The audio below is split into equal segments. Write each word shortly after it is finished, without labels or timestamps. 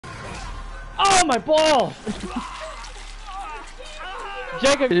Oh my balls!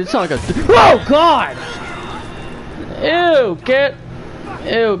 Jacob, it sounds like a. Oh God! Ew,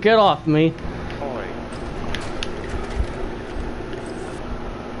 get off me.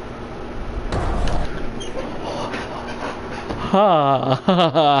 Ha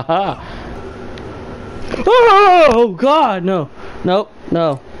ha ha. Oh God, no. Nope,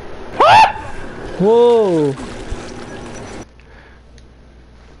 no. Whoa.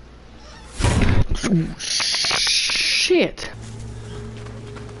 Shit.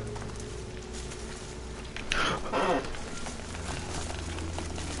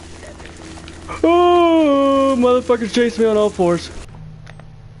 Oh, motherfuckers chase me on all fours.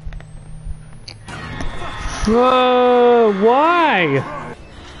 Why?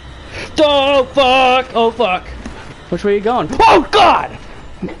 Oh fuck! Oh fuck! Which way are you going? Oh God!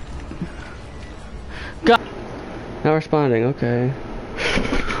 God! Not responding. Okay.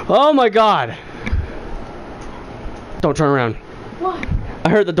 Oh my God! Don't turn around. What? I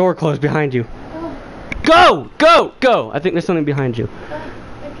heard the door close behind you. Oh. Go! Go! Go! I think there's something behind you.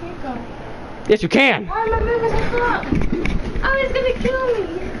 I can't go. Yes, you can. Why am I moving so slow? Oh, he's gonna kill me.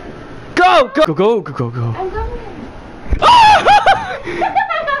 Go! Go! Go! Go! Go! Go! Go! I'm going.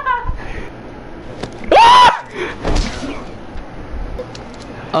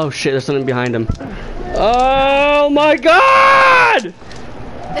 Oh shit, there's something behind him. Oh my God!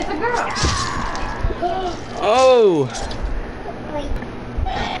 It's a girl. Oh!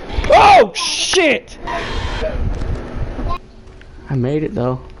 Oh shit! I made it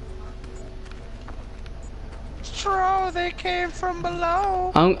though. True, they came from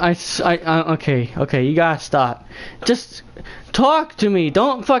below. Okay, you gotta stop. Just talk to me.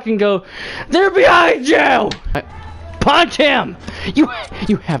 Don't fucking go. They're behind you. Punch him. You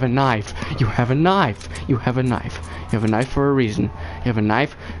have a knife. You have a knife. You have a knife. You have a knife for a reason. You have a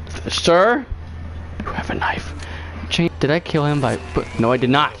knife, sir. You have a knife. Did I kill him by? No, I did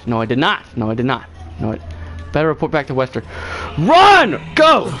not. No, I did not. No, I did not. No, better report back to Wester. Run!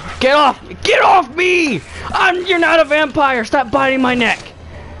 Go! Get off! Get off me! You're not a vampire! Stop biting my neck!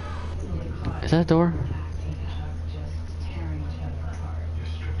 Is that a door?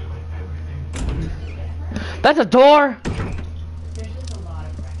 That's a door?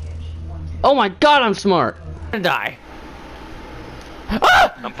 Oh my God, I'm smart. I'm gonna die.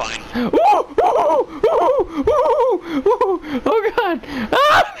 Ah! I'm fine. Oh God!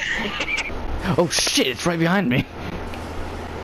 Ah! Oh shit! It's right behind me.